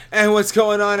And what's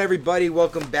going on, everybody?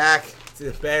 Welcome back to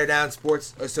the Bear Down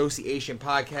Sports Association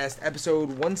podcast, episode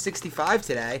 165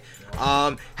 today.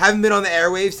 Haven't been on the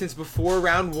airwaves since before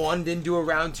round one. Didn't do a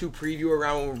round two preview or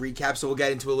round one recap, so we'll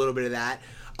get into a little bit of that.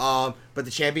 But the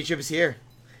championship is here.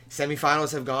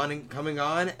 Semifinals have coming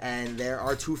on, and there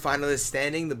are two finalists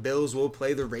standing. The Bills will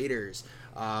play the Raiders.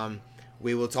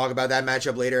 We will talk about that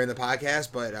matchup later in the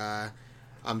podcast, but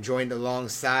I'm joined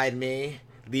alongside me,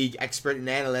 league expert and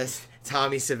analyst,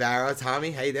 Tommy Savaro. Tommy,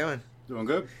 how you doing? Doing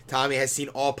good. Tommy has seen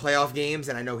all playoff games,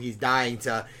 and I know he's dying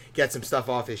to get some stuff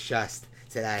off his chest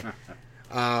today.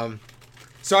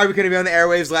 Sorry we couldn't be on the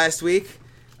airwaves last week.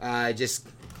 Just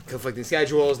conflicting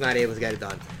schedules, not able to get it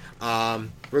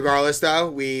done. Regardless,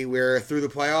 though, we're through the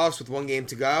playoffs with one game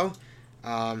to go.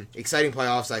 Exciting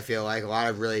playoffs, I feel like. A lot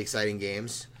of really exciting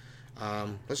games.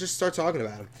 Let's just start talking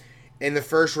about them. In the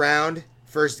first round,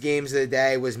 first games of the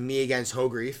day was me against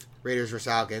Hogreef, Raiders vs.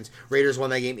 Falcons. Raiders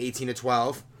won that game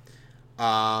 18-12.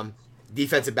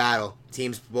 Defensive battle.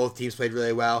 Both teams played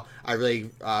really well. I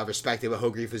really respected what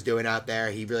Hogreef was doing out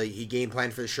there. He game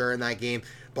planned for sure in that game.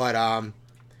 But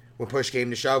when push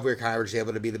came to shove, we were kind of just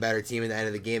able to be the better team at the end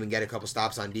of the game and get a couple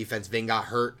stops on defense. Ving got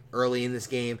hurt early in this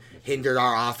game, hindered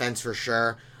our offense for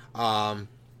sure.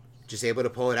 Just able to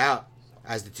pull it out.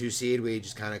 As the 2 seed, we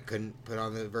just kind of couldn't put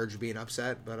on the verge of being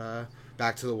upset, but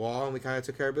back to the wall, and we kind of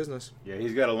took care of business. Yeah,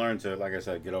 he's got to learn to, like I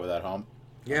said, get over that hump.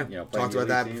 Yeah, talked about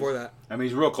that before that. I mean,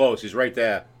 he's real close. He's right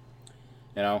there.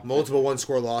 Multiple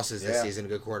one-score losses this season,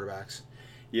 good quarterbacks.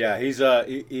 Yeah, he's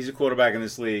a quarterback in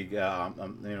this league.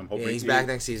 I'm hoping he's back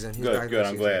next season. Good.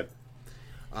 I'm glad.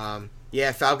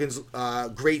 Falcons,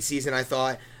 great season, I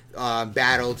thought.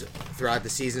 Battled throughout the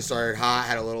season, started hot,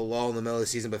 had a little lull in the middle of the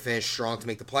season, but finished strong to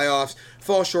make the playoffs.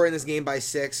 Fall short in this game by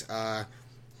 6.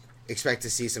 Expect to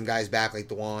see some guys back like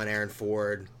Dwan, Aaron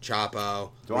Ford,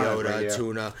 Chapo, Leota,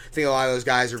 Tuna. I think a lot of those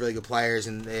guys are really good players,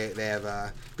 and they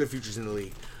have good futures in the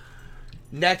league.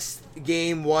 Next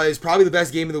game was probably the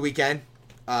best game of the weekend.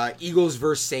 Eagles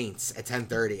versus Saints at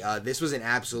 10:30. This was an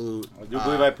absolute... I do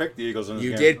believe I picked the Eagles in this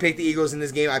game. You did pick the Eagles in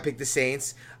this game. I picked the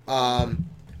Saints.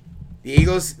 The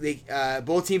Eagles,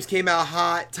 both teams came out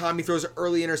hot. Tommy throws an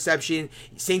early interception.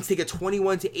 Saints take a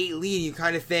 21-8 lead. You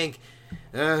kind of think,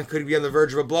 could be on the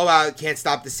verge of a blowout. Can't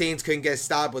stop the Saints. Couldn't get a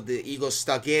stop, but the Eagles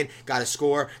stuck in. Got a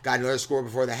score. Got another score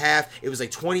before the half. It was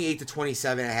like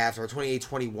 28-27 at half, or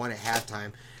 28-21 at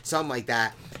halftime, something like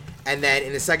that. And then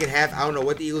in the second half, I don't know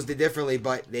what the Eagles did differently,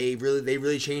 but they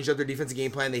really changed up their defensive game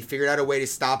plan. They figured out a way to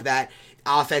stop that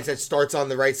offense that starts on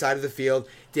the right side of the field.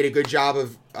 Did a good job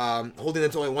of holding them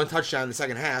to only one touchdown in the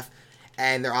second half,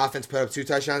 and their offense put up 2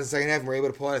 touchdowns in the second half, and were able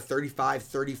to pull out a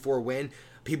 35-34 win.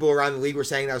 People around the league were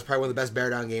saying that was probably one of the best bear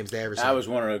down games they ever seen. That was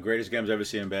one of the greatest games I've ever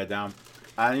seen in bear down.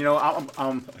 And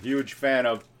I'm a huge fan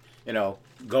of go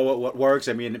with what works.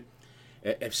 I mean,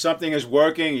 if something is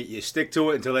working, you stick to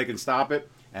it until they can stop it.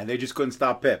 And they just couldn't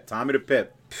stop Pip. Tommy to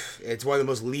Pip. It's one of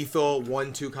the most lethal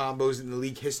 1-2 combos in the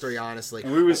league history, honestly.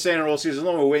 And we were saying it all season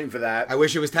long. We're waiting for that. I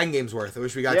wish it was 10 games worth. I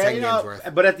wish we got 10 games worth.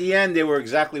 But at the end, they were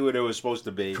exactly what they were supposed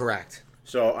to be. Correct.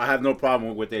 So I have no problem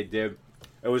with what they did.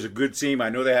 It was a good team. I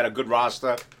know they had a good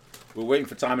roster. We're waiting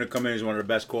for Tommy to come in as one of the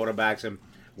best quarterbacks. And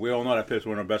we all know that Pip's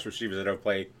one of the best receivers that ever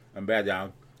played in bear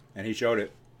down. And he showed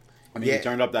it. I mean, he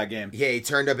turned up that game. Yeah, he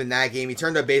turned up in that game. He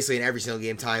turned up basically in every single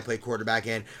game Tommy played quarterback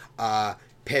in.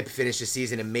 Pip finished the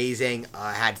season amazing.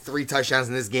 Had 3 touchdowns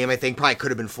in this game. I think probably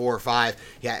could have been 4 or 5.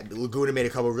 Yeah, Laguna made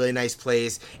a couple really nice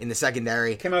plays in the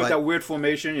secondary. Came out with that weird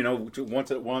formation,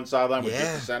 one sideline with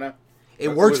just the center.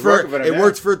 It worked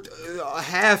for a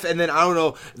half, and then I don't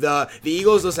know the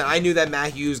Eagles. Listen, I knew that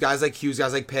Matt Hughes, guys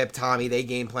like Pip, Tommy, they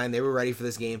game planned. They were ready for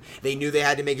this game. They knew they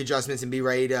had to make adjustments and be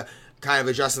ready to kind of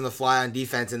adjust on the fly on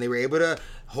defense, and they were able to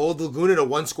hold Laguna to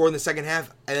 1 score in the second half,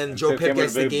 and then Joe Pip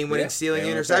gets the game-winning stealing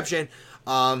interception.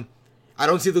 I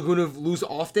don't see Laguna lose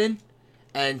often,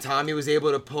 and Tommy was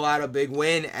able to pull out a big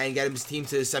win and get his team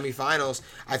to the semifinals.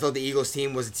 I thought the Eagles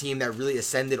team was a team that really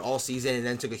ascended all season and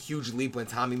then took a huge leap when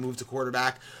Tommy moved to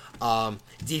quarterback.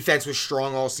 Defense was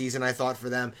strong all season, I thought, for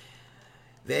them.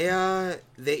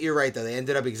 You're right, though. They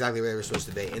ended up exactly where they were supposed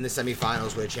to be. In the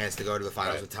semifinals with a chance to go to the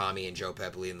finals with Tommy and Joe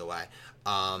Pep leading the way.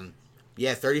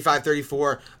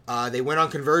 35-34. They went on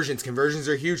conversions. Conversions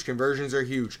are huge.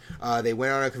 They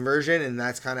went on a conversion, and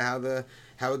that's kind of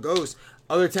how it goes.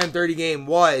 Other 10:30 game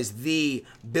was the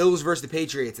Bills versus the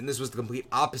Patriots, and this was the complete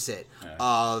opposite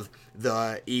of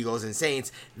the Eagles and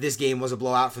Saints. This game was a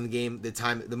blowout from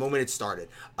the moment it started.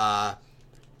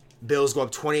 Bills go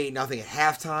up 28-0 at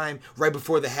halftime. Right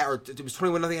before the half, it was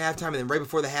 21-0 at halftime, and then right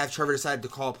before the half, Trevor decided to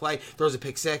call a play, throws a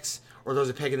pick 6 or throws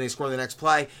a pick and they score the next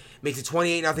play. Makes it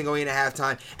 28-0 going into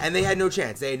halftime, and they had no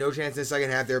chance. They had no chance in the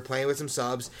second half. They were playing with some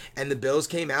subs, and the Bills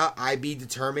came out, IB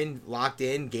determined, locked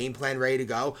in, game plan ready to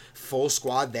go, full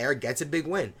squad there, gets a big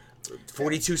win.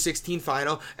 42-16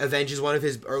 final, avenges one of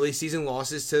his early season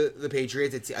losses to the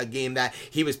Patriots. It's a game that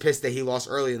he was pissed that he lost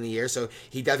early in the year, so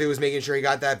he definitely was making sure he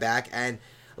got that back. And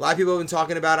a lot of people have been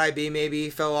talking about IB maybe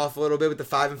fell off a little bit with the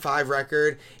 5-5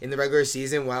 record in the regular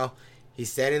season. Well, he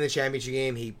stayed in the championship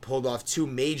game. He pulled off 2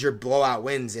 major blowout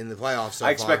wins in the playoffs so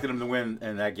I expected him to win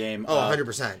in that game. Oh,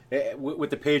 100%. With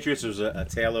the Patriots, it was a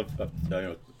tale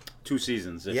of 2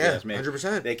 seasons. If you Yeah, ask me.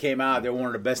 100%. They came out. They were one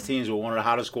of the best teams. With one of the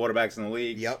hottest quarterbacks in the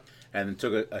league. Yep. And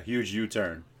took a huge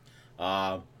U-turn.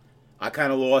 I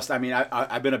kind of lost. I mean,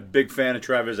 I've been a big fan of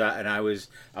Trevor's, and I was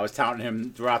touting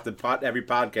him throughout every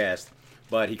podcast.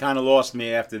 But he kind of lost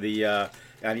me after the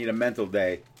I need a mental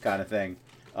day kind of thing.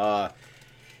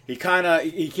 He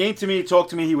came to me, talked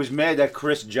to me. He was mad that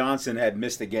Chris Johnson had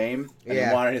missed a game and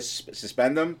he wanted to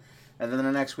suspend him. And then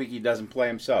the next week he doesn't play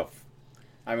himself.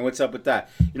 I mean, what's up with that?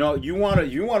 You want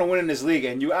to win in this league,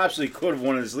 and you absolutely could have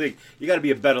won in this league. You got to be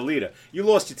a better leader. You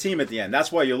lost your team at the end.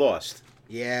 That's why you lost.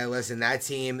 Yeah, listen, that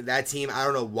team, I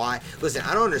don't know why. Listen,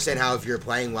 I don't understand how if you're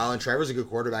playing well, and Trevor's a good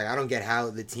quarterback, I don't get how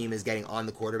the team is getting on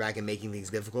the quarterback and making things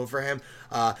difficult for him.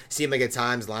 Seemed like at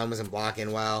times line wasn't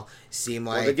blocking well.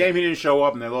 Well, the game he didn't show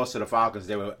up and they lost to the Falcons,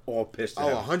 they were all pissed at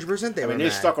him. 100% they were they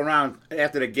mad. stuck around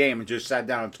after the game and just sat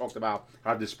down and talked about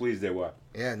how displeased they were.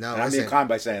 Yeah, no, and I'm being kind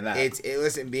by saying that.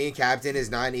 Listen, being captain is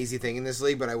not an easy thing in this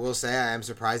league, but I will say I am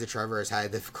surprised that Trevor has had a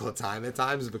difficult time at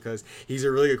times because he's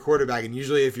a really good quarterback, and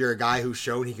usually if you're a guy who's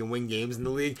shown he can win games in the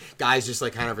league, guys just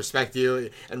like kind of respect you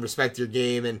and respect your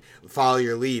game and follow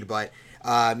your lead, but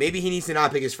maybe he needs to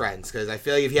not pick his friends, because I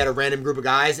feel like if he had a random group of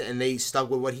guys and they stuck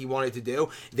with what he wanted to do,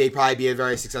 they'd probably be a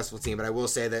very successful team. But I will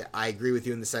say that I agree with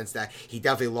you in the sense that he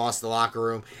definitely lost the locker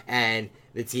room, and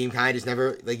the team kind of just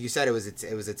never, like you said, it was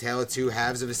a tale of 2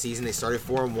 halves of a season. They started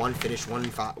 4-1, finished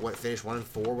 1-5, finished 1-4,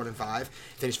 1-5,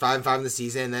 finished 5-5 in the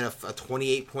season, and then a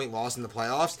 28-point loss in the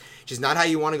playoffs. Just not how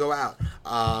you want to go out.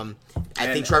 I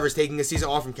think Trevor's taking a season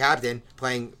off from captain,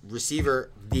 playing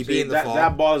receiver, DB in the fall.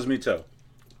 That bothers me too.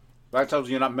 That tells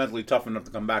you you're not mentally tough enough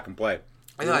to come back and play.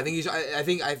 I know. I think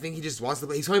he just wants to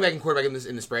play. He's coming back in quarterback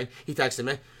in the spring. He texted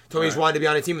me. Told me he's wanted to be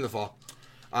on a team in the fall.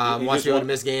 Wants to be able to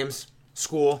miss games.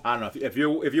 School. I don't know. If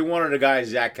you're one of the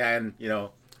guys that can,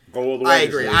 go all the way. I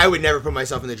agree. I would never put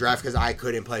myself in the draft because I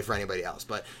couldn't play for anybody else.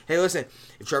 But hey, listen,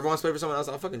 if Trevor wants to play for someone else,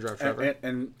 I'll fucking draft Trevor.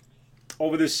 And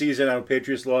over this season, I know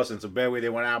Patriots lost, and it's a bad way they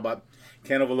went out, but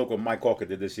can't overlook what Mike Hawker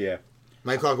did this year.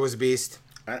 Mike Hawker was a beast.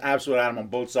 An absolute animal on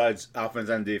both sides, offense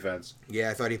and defense. Yeah,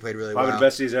 I thought he played really well. Probably the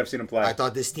best season I've seen him play. I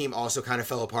thought this team also kind of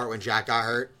fell apart when Jack got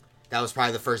hurt. That was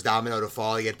probably the first domino to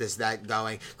fall. You get that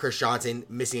going. Chris Johnson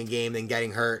missing a game, then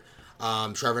getting hurt.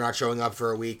 Trevor not showing up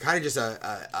for a week. Kind of just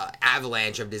a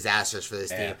avalanche of disasters for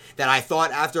this team. That I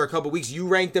thought after a couple weeks, you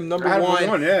ranked them number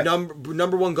one.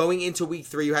 Number one going into week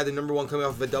 3. You had the number 1 coming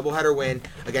off of a doubleheader win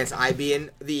against IB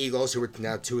and the Eagles, who were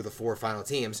now 2 of the 4 final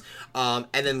teams. And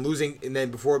then losing, and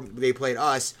then before they played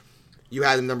us, you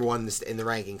had them number 1 in the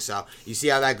rankings. So you see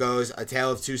how that goes. A tale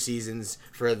of 2 seasons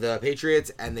for the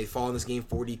Patriots, and they fall in this game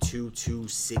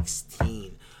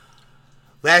 42-16.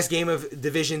 Last game of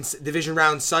division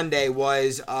round Sunday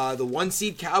was the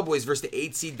 1-seed Cowboys versus the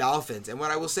 8-seed Dolphins. And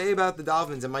what I will say about the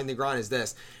Dolphins and Mike Negron is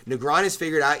this. Negron has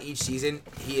figured out each season,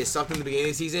 he is sucked in the beginning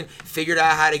of the season, figured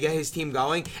out how to get his team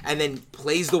going, and then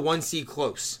plays the 1-seed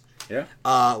close. Yeah.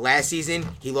 Last season,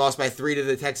 he lost by 3 to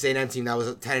the Texas A&M team that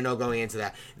was 10-0 going into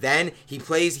that. Then they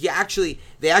actually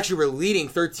were leading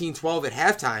 13-12 at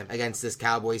halftime against this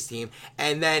Cowboys team,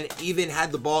 and then even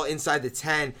had the ball inside the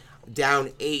 10,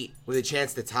 down 8 with a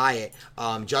chance to tie it.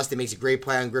 Justin makes a great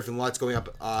play on Griffin Lutz going up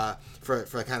for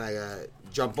kind of a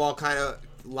jump ball kind of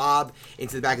lob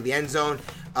into the back of the end zone.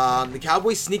 The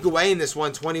Cowboys sneak away in this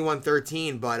one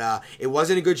 21-13, but it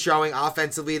wasn't a good showing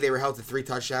offensively. They were held to 3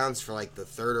 touchdowns for like the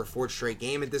 3rd or 4th straight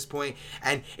game at this point,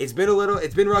 and it's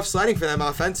been rough sledding for them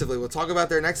offensively. We'll talk about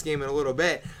their next game in a little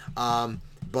bit,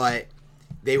 but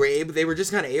they were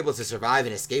just kind of able to survive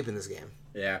and escape in this game.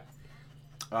 Yeah.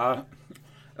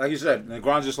 Like you said,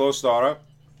 Negron's a slow starter,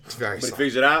 but he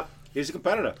figures it out. He's a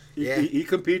competitor. He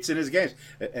competes in his games,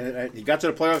 and he got to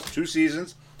the playoffs 2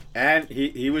 seasons, and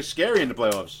he was scary in the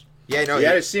playoffs. Yeah, no, he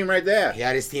had his team right there. He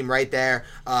had his team right there.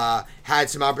 Had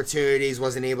some opportunities,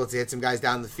 wasn't able to hit some guys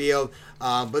down the field.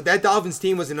 But that Dolphins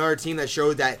team was another team that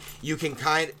showed that you can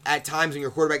at times when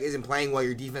your quarterback isn't playing well,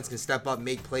 your defense can step up,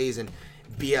 make plays, and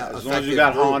be as long as you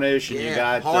got Harnish and you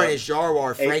got Harnish,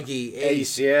 Jarwar, Frankie,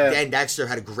 Ace. Yeah. Dan Dexter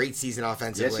had a great season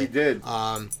offensively. Yes, he did.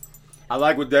 I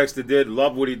like what Dexter did.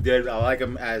 Love what he did. I like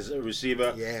him as a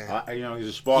receiver. Yeah. He's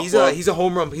a spark. He's a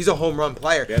home run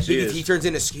player. Yes, he is. He turns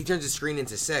the screen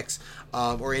into 6,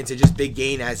 or into just big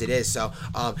gain as it is. So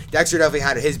Dexter definitely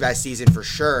had his best season for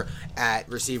sure at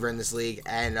receiver in this league,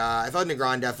 and I thought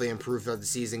Negron definitely improved throughout the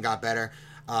season, got better.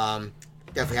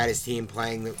 Definitely had his team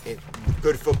playing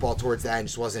good football towards the end.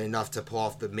 Just wasn't enough to pull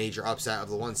off the major upset of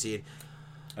the 1 seed.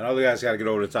 And other guys got to get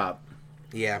over the top.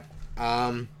 Yeah.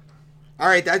 All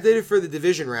right, that did it for the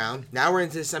division round. Now we're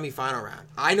into the semifinal round.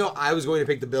 I know I was going to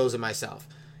pick the Bills and myself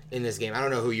in this game. I don't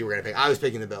know who you were going to pick. I was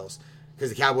picking the Bills because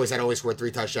the Cowboys had only scored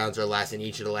 3 touchdowns or less in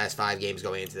each of the last 5 games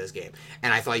going into this game.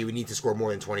 And I thought you would need to score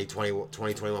more than 21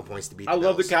 points to beat the Bills. I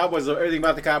love the Cowboys. Everything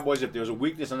about the Cowboys, if there's a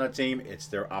weakness on that team, it's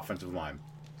their offensive line.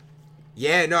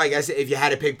 Yeah, no, I guess if you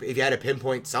had to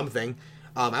pinpoint something,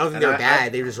 I don't think they were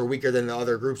bad. They just were weaker than the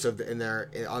other groups on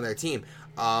their team.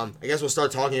 I guess we'll start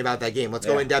talking about that game. Let's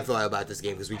go in depth about this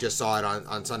game because we just saw it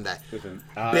on Sunday.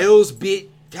 Bills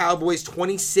beat Cowboys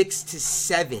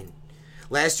 26-7.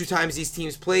 Last 2 times these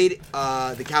teams played,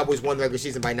 the Cowboys won the regular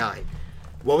season by 9.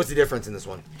 What was the difference in this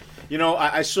one?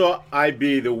 I saw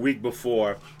IB the week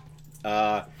before.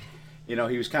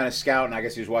 He was kind of scouting. I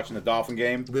guess he was watching the Dolphin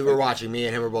game. We were watching. Me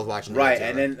and him were both watching. Right,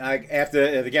 and then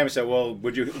after the game, I said, "Well,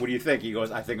 what do you think?" He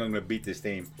goes, "I think I'm going to beat this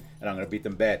team, and I'm going to beat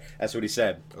them bad." That's what he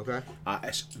said. Okay.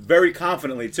 Very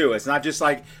confidently too. It's not just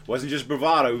wasn't just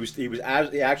bravado.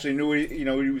 He actually knew what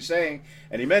he was saying,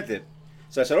 and he meant it.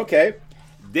 So I said, "Okay."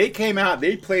 They came out.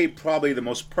 They played probably the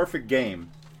most perfect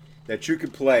game that you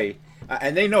could play.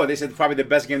 And they know. They said probably the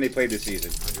best game they played this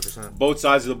season. 100%. Both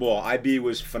sides of the ball. IB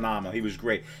was phenomenal. He was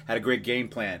great. Had a great game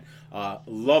plan.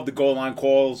 Loved the goal line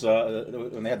calls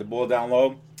when they had the ball down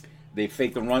low. They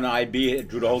faked the run to IB.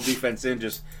 Drew the whole defense in.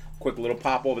 Just quick little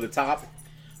pop over the top.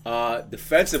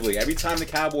 Defensively, every time the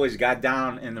Cowboys got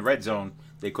down in the red zone,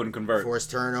 they couldn't convert. Forced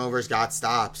turnovers, got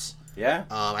stops. Yeah.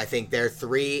 I think their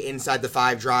 3 inside the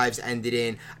 5 drives ended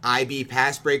in IB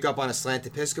pass breakup on a slant to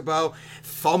Piscopo,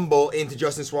 fumble into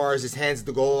Justin Suarez's hands at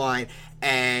the goal line,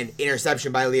 and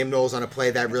interception by Liam Knowles on a play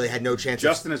that really had no chance.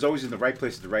 Justin is always in the right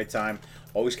place at the right time.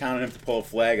 Always counting him to pull a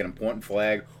flag, an important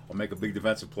flag, or make a big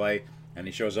defensive play, and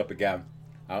he shows up again.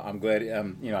 I'm glad.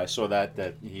 I saw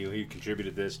that he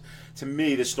contributed this. To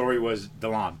me, the story was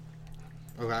DeLon.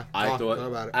 Okay. I thought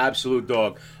about it. Absolute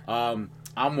dog.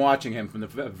 I'm watching him from the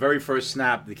very first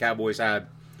snap the Cowboys had.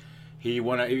 He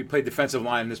played defensive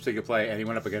line in this particular play, and he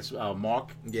went up against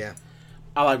Mark. Yeah.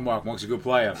 I like Mark. Mark's a good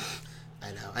player.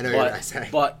 I know what you're going to say.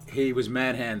 But he was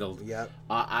manhandled. Yep.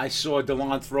 I saw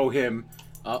DeLon throw him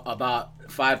about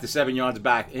 5 to 7 yards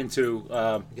back into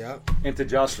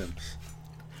Justin.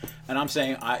 And I'm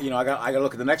saying, I got to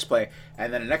look at the next play,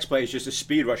 and then the next play is just a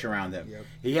speed rush around him. Yep.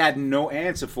 He had no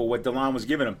answer for what DeLon was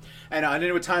giving him, and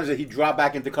there were times that he dropped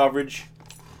back into coverage,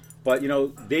 but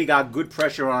they got good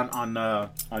pressure on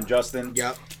Justin.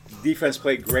 Yep. Defense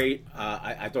played great.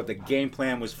 I thought the game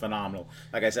plan was phenomenal.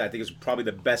 Like I said, I think it's probably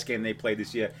the best game they played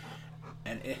this year.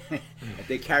 And if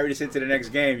they carry this into the next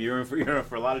game, you're in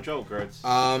for a lot of trouble, Kurtz.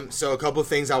 So a couple of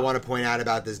things I want to point out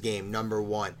about this game. Number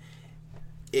one,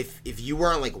 if you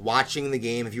weren't watching the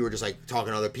game, if you were just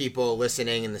talking to other people,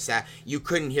 listening in the stat, you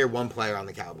couldn't hear one player on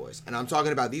the Cowboys. And I'm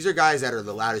talking about these are guys that are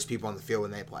the loudest people on the field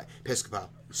when they play. Piscopo,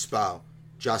 Spo,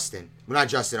 Justin. Well, not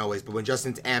Justin always, but when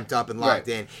Justin's amped up and locked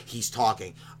in, he's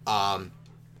talking.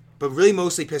 But really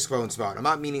mostly Piscopo and Spo. I'm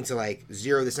not meaning to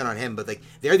zero this in on him, but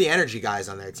they're the energy guys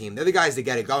on their team. They're the guys that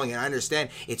get it going, and I understand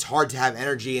it's hard to have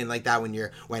energy and that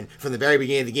when from the very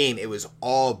beginning of the game it was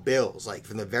all Bills.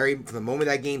 From the moment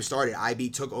that game started,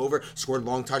 IB took over, scored a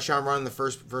long touchdown run on the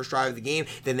first drive of the game.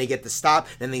 Then they get the stop,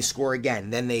 then they score again.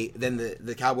 Then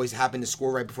the Cowboys happen to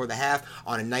score right before the half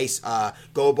on a nice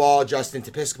go ball, Justin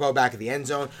to Piscopo back at the end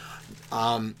zone.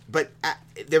 But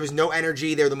there was no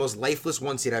energy. They're the most lifeless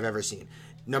 1 seed I've ever seen.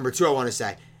 Number 2, I want to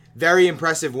say, very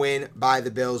impressive win by the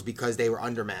Bills because they were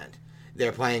undermanned.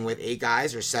 They're playing with 8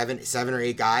 guys or 7 or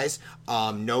 8 guys.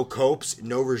 No Copes,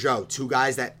 no Rougeau. 2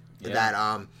 guys that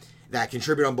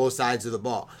contribute on both sides of the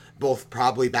ball. Both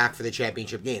probably back for the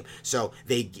championship game. So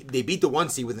they beat the 1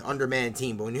 seed with an undermanned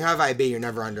team. But when you have IB, you're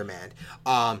never undermanned.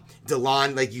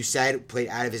 DeLon, like you said, played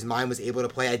out of his mind, was able to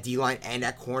play at D-line and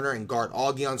at corner and guard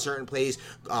Augie on certain plays.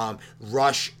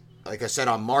 Rush, like I said,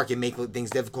 on Mark and make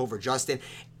things difficult for Justin.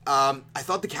 I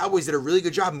thought the Cowboys did a really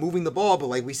good job moving the ball, but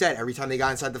like we said, every time they got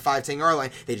inside the 5-10 yard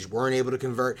line, they just weren't able to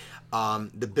convert.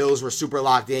 The Bills were super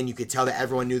locked in. You could tell that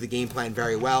everyone knew the game plan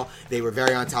very well. They were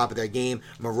very on top of their game.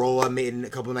 Marola made a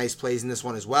couple of nice plays in this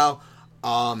one as well.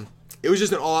 It was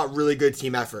just an all-out really good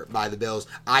team effort by the Bills.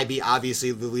 IB,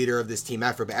 obviously, the leader of this team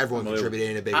effort, but everyone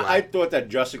contributed in a big way. I thought that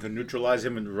Justin could neutralize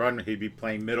him in the run. He'd be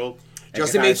playing middle.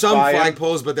 Justin made some flag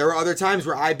pulls, but there were other times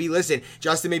where IB, listen,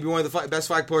 Justin may be one of the best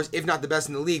flag pullers, if not the best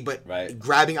in the league, but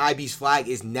grabbing IB's flag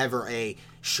is never a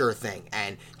sure thing.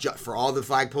 And for all the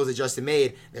flag pulls that Justin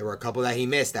made, there were a couple that he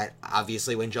missed that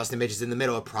obviously when Justin Mitch is in the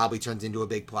middle, it probably turns into a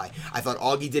big play. I thought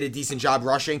Augie did a decent job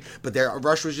rushing, but their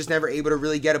rush was just never able to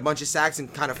really get a bunch of sacks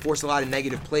and kind of force a lot of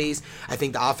negative plays. I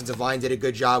think the offensive line did a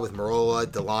good job with Marola,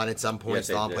 DeLon at some points.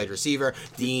 DeLon played receiver,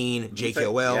 Dean, J.K.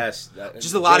 Will.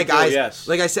 Just a lot of guys.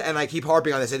 Like I said, and I keep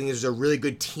harping on this, I think this was a really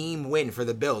good team win for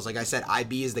the Bills. Like I said,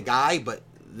 IB is the guy, but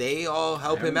they all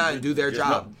help him out and do their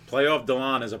job. Playoff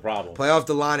DeLon is a problem. Playoff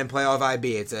DeLon and playoff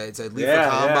IB. It's a lethal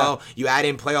combo. You add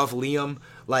in playoff Liam.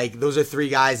 Like, those are three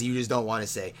guys that you just don't want to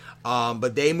say.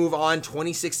 But they move on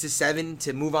 26-7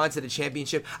 to move on to the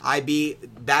championship. IB,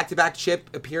 back-to-back chip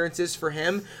appearances for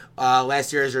him.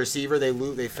 Last year as a receiver,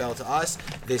 they fell to us.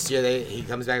 This year, he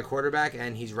comes back a quarterback,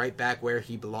 and he's right back where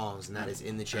he belongs, and that is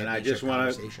in the championship conversation.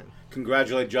 And I just want to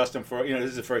congratulate Justin for,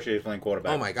 this is the first year he's playing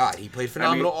quarterback. Oh, my God. He played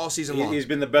phenomenal all season long. He's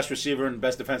been the best receiver and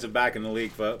best defensive back in the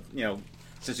league for,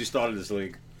 since he started this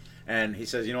league. And he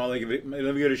says, let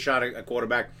me get a shot at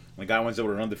quarterback. The guy went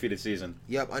over an undefeated season.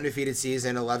 Yep, undefeated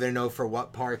season, 11-0 for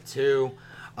what part 2.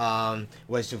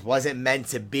 Which wasn't meant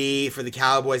to be for the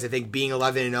Cowboys. I think being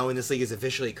 11-0 in this league is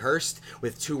officially cursed,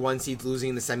 with 2 1 seeds losing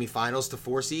in the semifinals to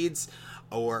 4 seeds,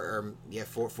 or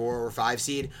 4 or 5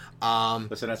 seed.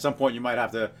 Listen, at some point you might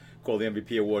have to call the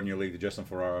MVP award in your league to Justin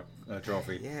Ferrara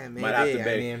trophy. Yeah, maybe. Might have to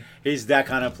be. He's that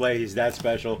kind of play. He's that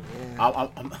special. Yeah.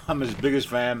 I'm his biggest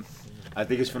fan. I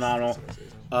think it's phenomenal.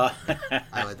 I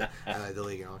like the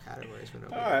league in all categories, but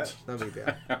no big deal.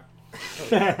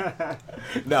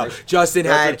 No, Justin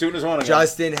had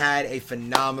a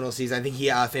phenomenal season. I think he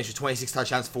finished with 26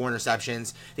 touchdowns, 4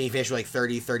 interceptions. I think he finished with like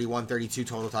 30, 31, 32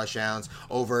 total touchdowns,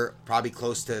 over probably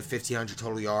close to 1,500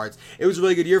 total yards. It was a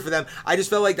really good year for them. I just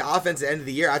felt like the offense at the end of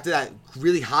the year, after that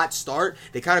really hot start,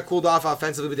 they kind of cooled off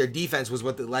offensively, but their defense was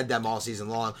what led them all season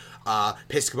long.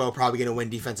 Piscopo probably going to win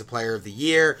Defensive Player of the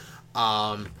Year.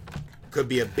 Could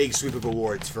be a big sweep of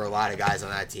awards for a lot of guys on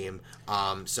that team.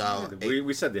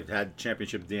 We said they've had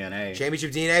championship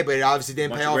DNA. But it obviously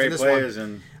didn't pay off in this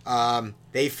one.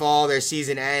 They fall. Their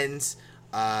season ends.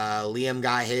 Liam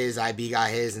got his, IB got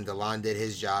his, and DeLon did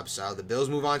his job. So the Bills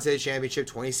move on to the championship,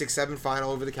 26-7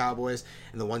 final over the Cowboys,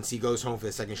 and the 1 seed goes home for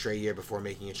the second straight year before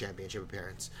making a championship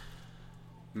appearance.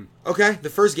 Okay, the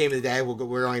first game of the day, we're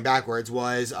going backwards,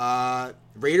 was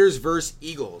Raiders versus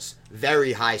Eagles.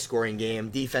 Very high-scoring game.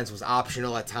 Defense was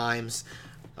optional at times.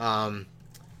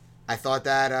 I thought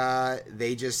that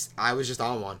I was just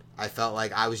on one. I felt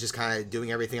like I was just kind of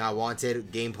doing everything I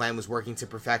wanted. Game plan was working to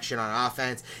perfection on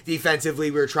offense.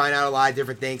 Defensively, we were trying out a lot of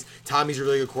different things. Tommy's a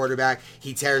really good quarterback.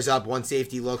 He tears up one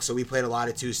safety look, so we played a lot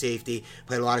of 2 safety,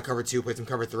 played a lot of cover 2, played some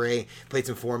cover 3, played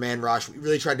some 4-man rush. We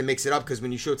really tried to mix it up because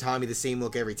when you show Tommy the same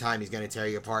look every time, he's going to tear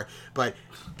you apart. But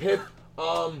Pip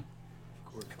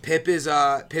is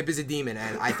a demon,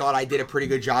 and I thought I did a pretty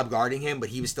good job guarding him, but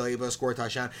he was still able to score a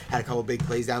touchdown. Had a couple big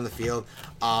plays down the field.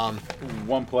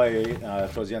 One play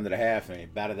towards the end of the half, and he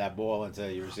batted that ball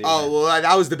into your receiver. Oh, well,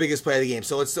 that was the biggest play of the game.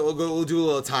 So we'll do a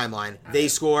little timeline. They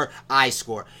score, I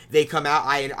score. They come out,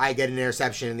 I get an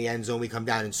interception in the end zone. We come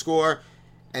down and score,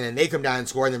 and then they come down and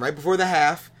score, and then right before the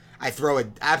half, I throw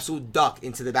an absolute duck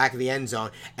into the back of the end zone,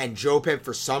 and Joe Pip,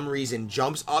 for some reason,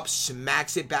 jumps up,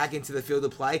 smacks it back into the field of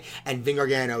play, and Ving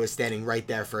Gargano is standing right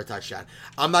there for a touchdown.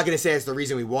 I'm not going to say it's the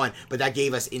reason we won, but that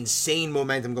gave us insane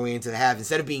momentum going into the half.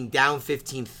 Instead of being down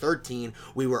 15-13,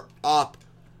 we were up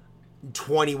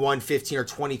 21-15 or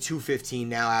 22-15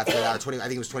 now after that. 20, I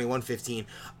think it was 21-15.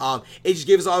 It just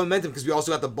gave us a lot of momentum because we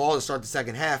also got the ball to start the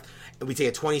second half, and we take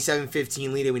a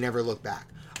 27-15 lead, and we never look back.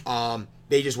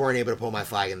 They just weren't able to pull my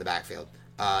flag in the backfield.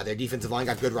 Their defensive line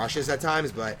got good rushes at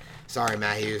times, but sorry,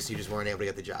 Matt Hughes, you just weren't able to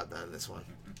get the job done in this one.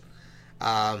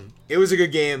 It was a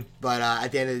good game, but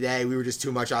at the end of the day, we were just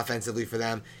too much offensively for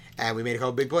them, and we made a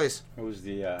couple big plays. Who was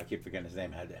I keep forgetting his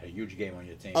name, had a huge game on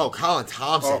your team. Oh, Colin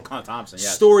Thompson. Oh, Colin Thompson,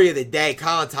 yes. Story of the day.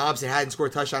 Colin Thompson hadn't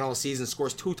scored a touchdown all season,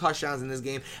 scores 2 touchdowns in this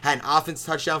game, had an offense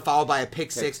touchdown followed by a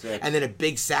pick six, and then a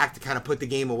big sack to kind of put the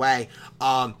game away.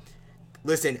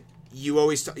 Listen, you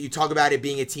always you talk about it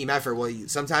being a team effort. Well,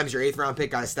 sometimes your 8th round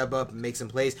pick got to step up and make some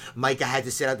plays. Micah had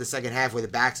to sit out the second half with a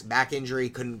back injury,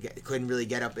 couldn't really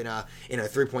get up in a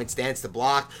 3-point stance to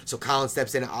block. So Colin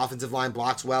steps in, offensive line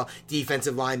blocks well,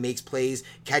 defensive line makes plays,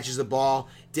 catches the ball,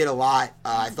 did a lot.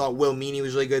 I thought Will Meany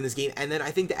was really good in this game, and then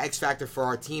I think the X factor for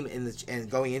our team and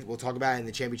going in, we'll talk about it in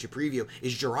the championship preview,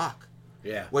 is Jarrah.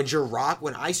 Yeah. When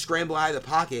I scramble out of the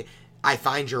pocket, I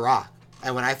find Jarrah.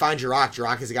 And when I find Jarrah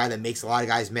is a guy that makes a lot of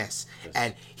guys miss. Yes.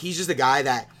 And he's just a guy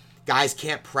that guys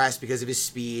can't press because of his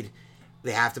speed.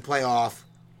 They have to play off,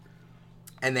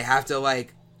 and they have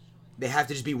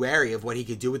to just be wary of what he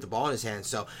could do with the ball in his hands.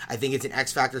 So I think it's an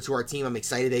X factor to our team. I'm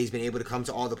excited that he's been able to come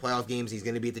to all the playoff games. He's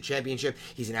going to be at the championship.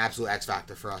 He's an absolute X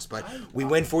factor for us. But we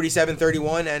win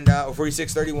 47-31 and or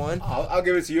 46-31. I'll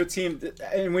give it to your team.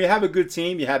 And when you have a good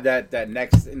team, you have that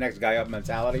next guy up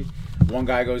mentality. One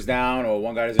guy goes down or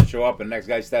one guy doesn't show up and the next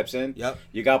guy steps in. Yep.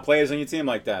 You got players on your team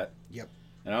like that. Yep.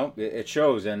 You know, it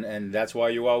shows, and that's why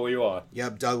you are where you are.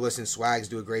 Yep. Douglas and Swags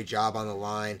do a great job on the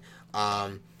line.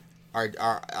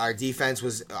 Our defense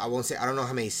was, I don't know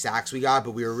how many sacks we got,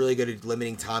 but we were really good at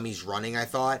limiting Tommy's running, I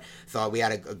thought. Thought we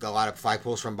had a lot of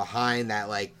flagpoles from behind that,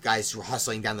 like, guys were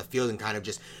hustling down the field and kind of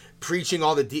just preaching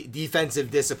all the defensive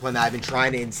discipline that I've been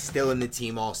trying to instill in the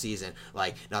team all season.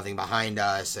 Like, nothing behind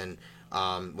us, and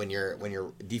when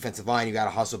you're defensive line, you got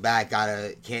to hustle back,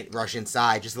 can't rush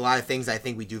inside. Just a lot of things I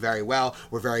think we do very well.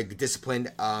 We're very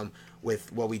disciplined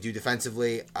with what we do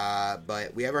defensively,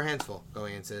 but we have our hands full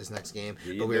going into this next game.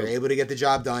 Yeah, but we were able to get the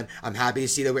job done. I'm happy to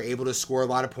see that we're able to score a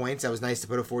lot of points. That was nice to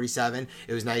put a 47.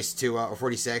 It was nice to or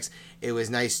 46. It was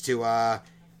nice to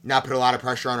not put a lot of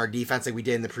pressure on our defense like we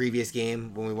did in the previous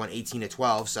game when we won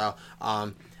 18-12. So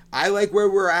I like where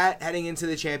we're at heading into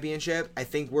the championship. I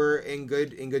think we're in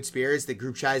good spirits. The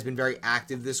group chat has been very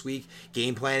active this week,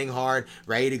 game planning hard,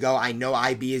 ready to go. I know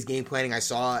IB is game planning. I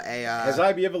saw a. Has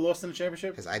IB ever lost in the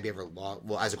championship? Has IB ever lost?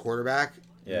 Well, as a quarterback,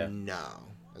 yeah, no.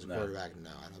 As a quarterback, no,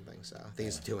 I don't think so. I think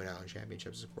he's 2-0 in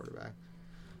championships as a quarterback.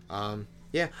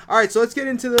 Yeah. All right. So let's get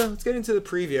into the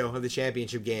preview of the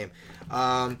championship game.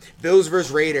 Bills versus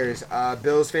Raiders.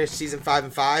 Bills finished season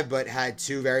 5-5, but had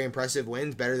two very impressive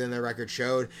wins, better than their record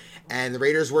showed. And the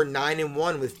Raiders were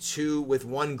 9-1 with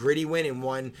one gritty win and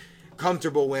one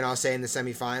comfortable win, I'll say, in the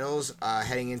semifinals,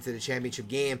 heading into the championship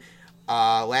game.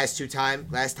 Last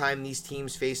time these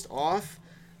teams faced off,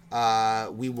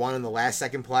 we won in the last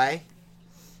second play,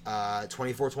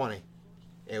 24-20.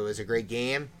 It was a great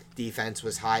game. Defense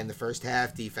was high in the first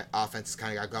half. Offense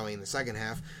kind of got going in the second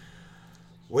half.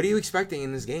 What are you expecting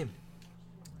in this game?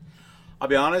 I'll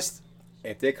be honest.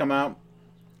 If they come out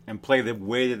and play the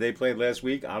way that they played last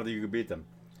week, I don't think you could beat them.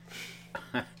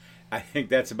 I think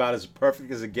that's about as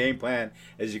perfect as a game plan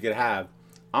as you could have.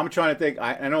 I'm trying to think.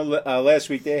 I know last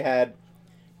week they had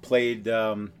played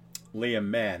Liam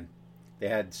Mann. They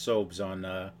had Sobes on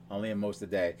Liam most of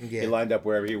the day. Yeah. He lined up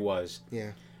wherever he was.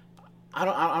 Yeah. I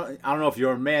don't know if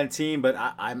you're a man team, but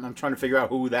I'm trying to figure out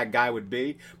who that guy would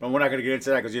be. But we're not going to get into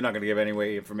that because you're not going to give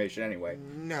any information anyway.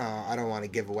 No, I don't want to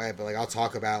give away, but I'll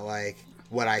talk about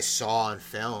what I saw on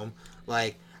film.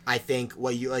 I think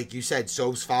what you said,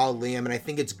 Sobes followed Liam, and I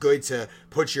think it's good to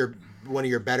put one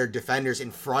of your better defenders in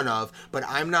front of, but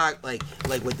I'm not like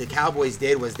what the Cowboys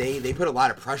did was they put a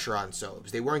lot of pressure on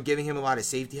Sobes. They weren't giving him a lot of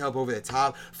safety help over the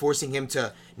top, forcing him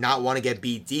to not want to get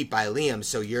beat deep by Liam.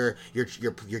 So you're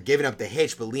giving up the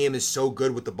hitch, but Liam is so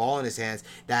good with the ball in his hands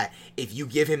that if you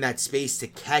give him that space to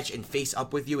catch and face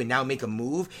up with you and now make a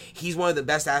move, he's one of the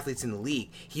best athletes in the league.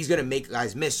 He's gonna make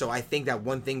guys miss. So I think that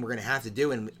one thing we're gonna have to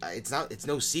do, and it's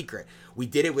no secret. We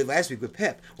did it with last week with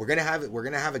Pip. We're gonna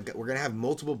have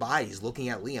multiple bodies looking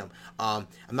at Liam. I'm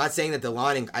not saying that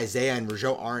DeLon and Isaiah and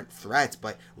Rougeau aren't threats,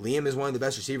 but Liam is one of the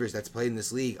best receivers that's played in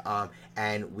this league.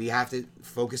 And we have to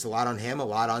focus a lot on him, a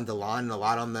lot on DeLon, and a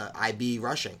lot on the IB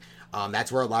rushing.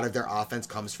 That's where a lot of their offense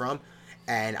comes from.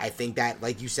 And I think that,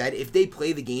 like you said, if they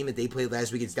play the game that they played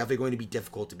last week, it's definitely going to be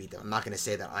difficult to beat them. I'm not going to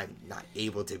say that I'm not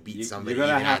able to beat somebody. You're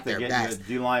going to have to get your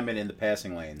D lineman in the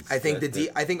passing lanes. I think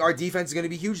I think our defense is going to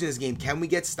be huge in this game. Can we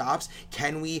get stops?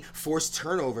 Can we force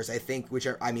turnovers? I think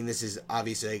this is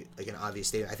obviously like an obvious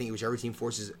statement. I think whichever team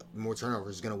forces more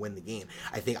turnovers is going to win the game.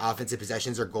 I think offensive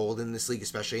possessions are gold in this league,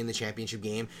 especially in the championship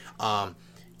game.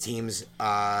 Teams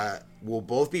will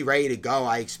both be ready to go.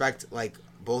 I expect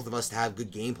both of us to have good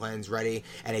game plans ready,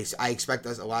 and I expect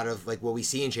us a lot of what we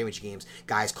see in championship games,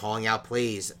 guys calling out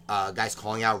plays, guys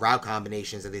calling out route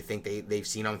combinations that they think they've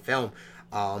seen on film.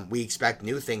 We expect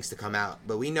new things to come out,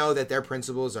 but we know that their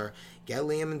principles are get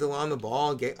Liam and DeLon the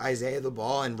ball, get Isaiah the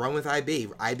ball, and run with IB.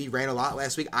 IB ran a lot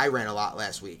last week. I ran a lot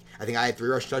last week. I think I had 3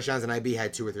 rushing touchdowns, and IB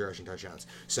had 2 or 3 rushing touchdowns.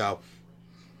 So,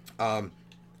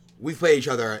 we've played each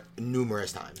other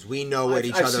numerous times. We know what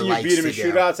each other likes to do. I've seen you beat him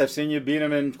in shootouts. I've seen you beat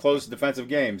him in close defensive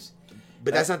games.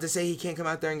 But that's not to say he can't come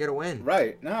out there and get a win.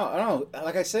 Right. No.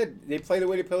 Like I said, they play the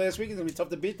way they played last week. It's going to be tough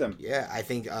to beat them. Yeah, I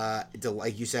think,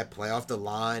 like you said, playoff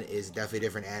DeLon is definitely a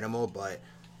different animal, but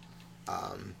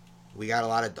we got a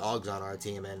lot of dogs on our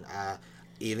team, and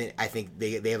even I think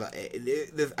they have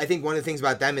I think one of the things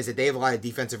about them is that they have a lot of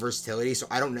defensive versatility, so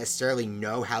I don't necessarily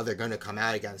know how they're going to come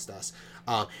out against us.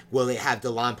 Will they have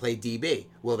DeLon play DB?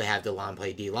 Will they have DeLon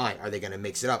play D-line? Are they going to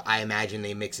mix it up? I imagine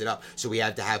they mix it up. So we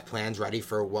have to have plans ready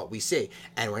for what we see.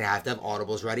 And we're going to have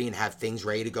audibles ready and have things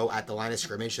ready to go at the line of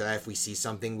scrimmage so that if we see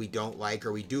something we don't like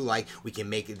or we do like, we can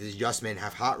make the adjustment and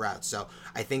have hot routes. So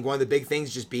I think one of the big things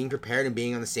is just being prepared and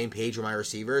being on the same page with my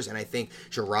receivers. And I think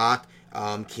Jirac,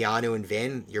 Keanu, and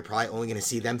Vin, you're probably only going to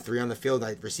see them three on the field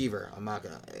at receiver. I'm not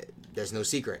going to... There's no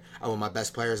secret. I want my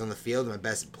best players on the field, my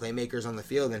best playmakers on the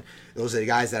field, and those are the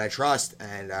guys that I trust.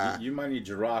 And you might need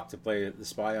Jirac to play the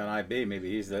spy on IB.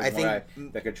 Maybe he's the one guy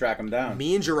that could track him down.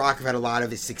 Me and Jirac have had a lot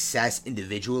of success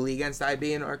individually against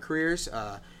IB in our careers.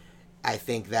 I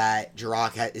think that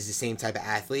Jirac is the same type of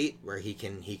athlete where he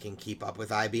can keep up with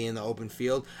IB in the open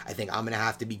field. I think I'm going to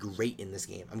have to be great in this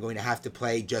game. I'm going to have to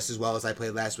play just as well as I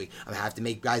played last week. I'm going to have to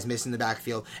make guys miss in the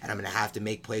backfield, and I'm going to have to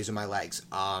make plays with my legs.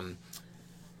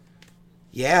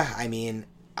 Yeah, I mean,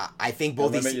 I think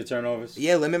both limit your turnovers.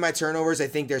 Yeah, limit my turnovers. I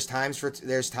think there's times where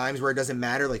it doesn't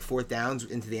matter, like fourth downs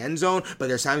into the end zone, but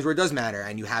there's times where it does matter,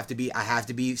 and I have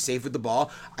to be safe with the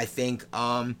ball. I think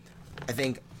I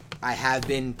have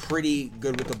been pretty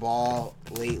good with the ball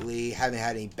lately. Haven't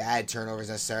had any bad turnovers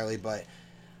necessarily, but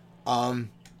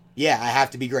yeah, I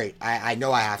have to be great. I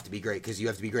know I have to be great because you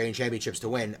have to be great in championships to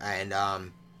win,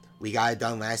 and we got it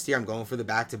done last year. I'm going for the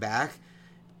back-to-back.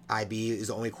 IB is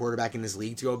the only quarterback in this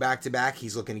league to go back-to-back.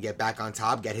 He's looking to get back on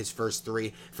top, get his first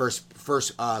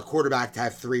quarterback to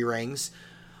have 3 rings.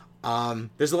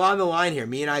 There's a lot on the line here.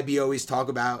 Me and IB always talk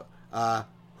about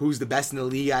who's the best in the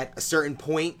league at a certain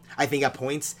point. I think at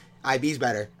points, IB's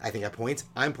better. I think at points,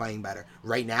 I'm playing better.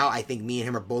 Right now, I think me and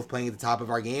him are both playing at the top of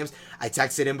our games. I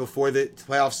texted him before the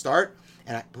playoffs start,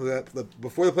 and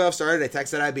before the playoffs started, I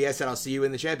texted IB. I said, I'll see you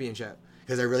in the championship,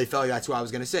 because I really felt like that's who I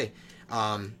was going to see.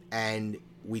 And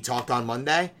we talked on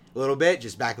Monday a little bit,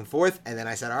 just back and forth, and then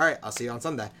I said, all right, I'll see you on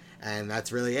Sunday. And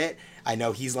that's really it. I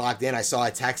know he's locked in. I saw a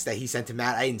text that he sent to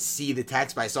Matt. I didn't see the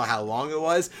text, but I saw how long it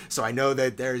was. So I know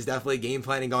that there's definitely game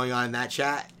planning going on in that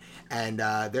chat. And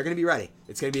they're going to be ready.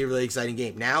 It's going to be a really exciting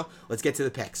game. Now, let's get to the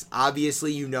picks.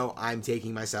 Obviously, you know I'm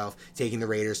taking the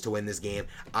Raiders to win this game.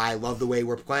 I love the way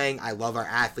we're playing. I love our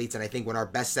athletes. And I think when our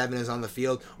best 7 is on the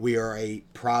field, we are a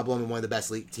problem and one of the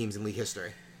best teams in league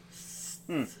history.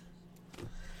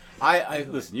 I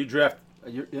listen, you draft,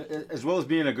 as well as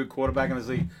being a good quarterback in this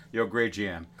league, you're a great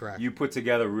GM. Correct. You put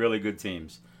together really good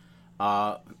teams.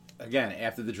 Again,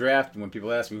 after the draft, when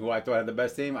people ask me who I thought had the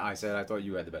best team, I said I thought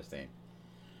you had the best team.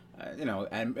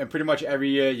 And pretty much every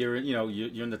year you're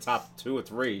in the top 2 or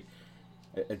 3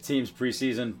 teams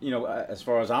preseason. As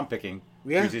far as I'm picking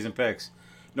preseason picks,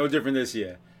 no different this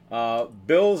year.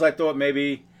 Bills, I thought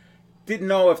maybe. Didn't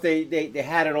know if they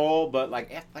had it all, but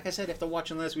like I said, after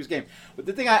watching last week's game, but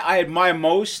the thing I admire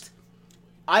most,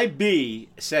 IB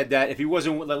said that if he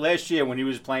wasn't last year when he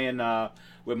was playing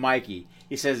with Mikey,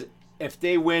 he says if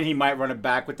they win, he might run it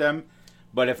back with them,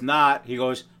 but if not, he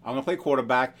goes, I'm gonna play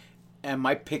quarterback, and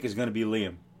my pick is gonna be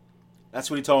Liam. That's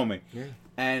what he told me. Yeah.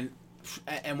 And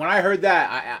when I heard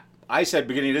that, I said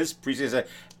beginning of this preseason,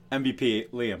 MVP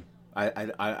Liam.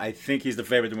 I think he's the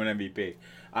favorite to win MVP.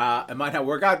 It might not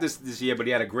work out this year, but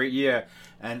he had a great year.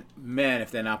 And, man,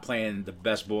 if they're not playing the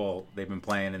best ball they've been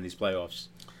playing in these playoffs.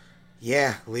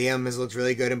 Yeah, Liam has looked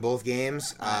really good in both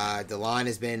games. DeLon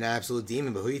has been an absolute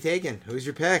demon, but who are you taking? Who's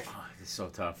your pick? Oh, it's so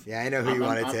tough. Yeah, I know who you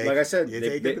want to take. Like I said,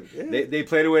 they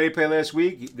played the way they played last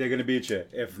week. They're going to beat you.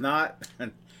 If not,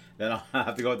 then I'll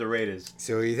have to go with the Raiders.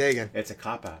 So who are you taking? It's a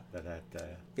cop-out.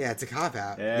 Yeah, it's a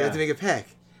cop-out. Yeah. You have to make a pick.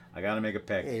 I got to make a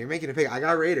pick. Yeah, you're making a pick. I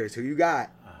got Raiders. Who you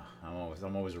got?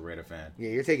 I'm always a Raider fan.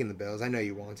 Yeah, you're taking the Bills. I know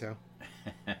you want to.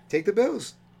 Take the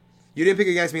Bills. You didn't pick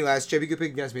against me last trip. You could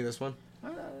pick against me this one.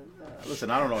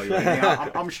 Listen, I don't know you.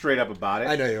 I'm straight up about it.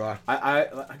 I know you are.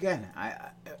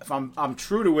 If I'm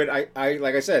true to it, I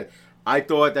like I said, I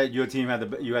thought that your team had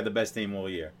the best team all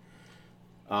year.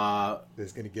 This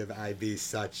is gonna give IB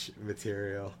such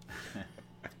material.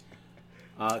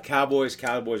 Cowboys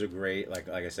are great. Like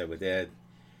I said, with their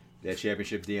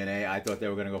championship DNA, I thought they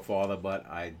were going to go farther, but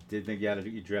I did think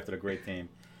you drafted a great team.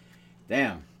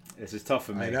 Damn, this is tough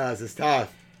for me. I know, this is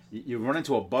tough. You run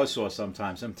into a buzzsaw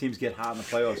sometimes. Some teams get hot in the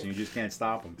playoffs, and you just can't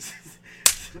stop them.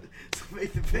 So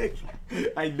make the pick.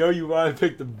 I know you want to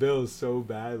pick the Bills so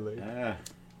badly. Yeah.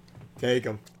 Take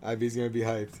them. IB's going to be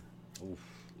hyped. Oof.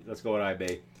 Let's go with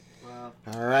IB. Wow.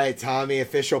 All right, Tommy,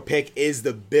 official pick is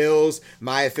the Bills.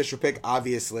 My official pick,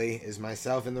 obviously, is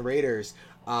myself and the Raiders.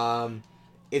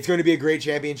 It's going to be a great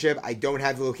championship. I don't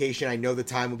have the location. I know the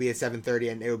time will be at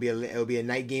 7:30, and it'll be a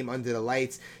night game under the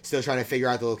lights. Still trying to figure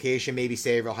out the location. Maybe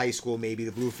Sayreville High School, maybe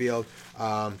the Bluefield.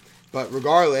 But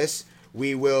regardless,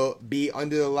 we will be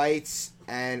under the lights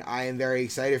and I am very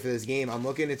excited for this game. I'm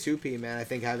looking at 2P, man. I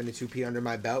think having a 2P under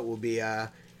my belt will be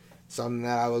something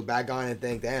that I look back on and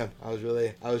think, damn, I was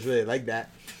really like that.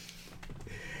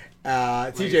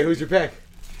 TJ, who's your pick?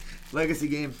 Legacy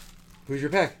game. Who's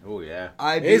your pick? Oh yeah.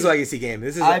 It is a legacy game.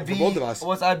 This is for both of us.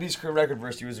 What's IB's career record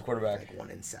versus you as a quarterback? Like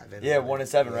 1-7. Yeah,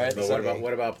 1-7, right? But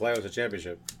what about playoffs or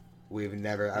championship? We've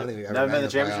never. I don't think we've ever Never met been in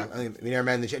the championship? playoff. I think we never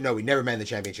met in the. No, we never met in the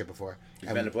championship before.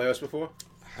 You've been to playoffs before?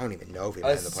 I don't even know if we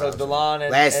met in the So playoffs. Delon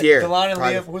and Last year, Delon and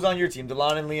probably. Liam. Who's on your team?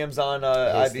 Delon and Liam's on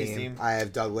His IB's team. I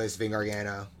have Douglas, Vin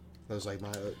Gargano. Those like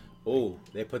my. Oh,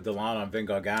 they put Delon on Vin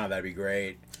Gargano. That'd be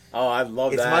great. Oh, I'd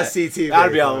love It's that. must-see TV.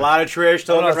 That'd be a lot of trash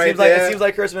talking right there. It seems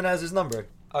like Kurtzman has his number.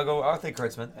 I'll take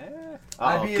Kurtzman. Oh,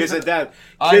 IB kiss is of death.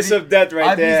 Kiss of death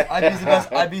right there. IB's the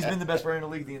best. IB's been the best player in the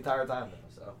league the entire time,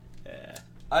 though. So Yeah.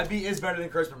 IB is better than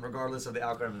Kurtzman, regardless of the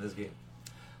outcome of this game.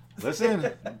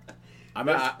 Listen,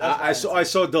 I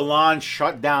saw Delon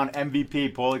shut down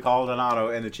MVP Paulie Caldonado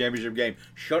in the championship game.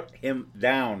 Shut him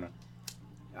down.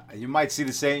 You might see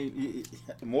the same,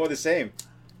 more of the same.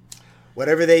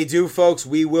 Whatever they do, folks,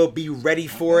 we will be ready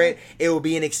for it. It will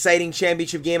be an exciting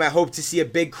championship game. I hope to see a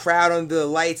big crowd under the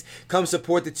lights. Come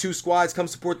support the two squads. Come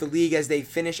support the league as we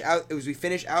finish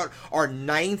out our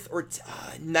ninth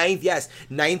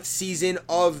season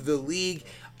of the league.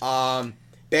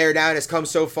 Bear Down has come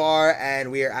so far,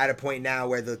 and we are at a point now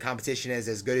where the competition is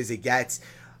as good as it gets.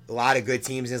 A lot of good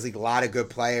teams in this league, a lot of good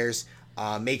players.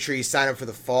 Make sure you sign up for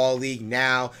the fall league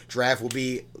now. Draft will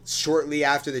be shortly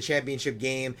after the championship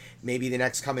game, maybe the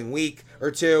next coming week or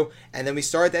two, and then we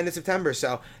start at the end of September.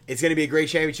 So it's going to be a great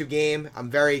championship game. I'm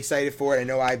very excited for it. I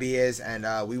know IB is,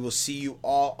 and we will see you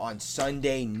all on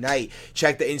Sunday night.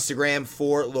 Check the Instagram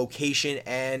for location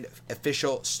and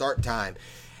official start time.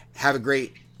 Have a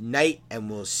great night, and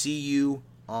we'll see you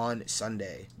on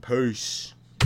Sunday. Peace.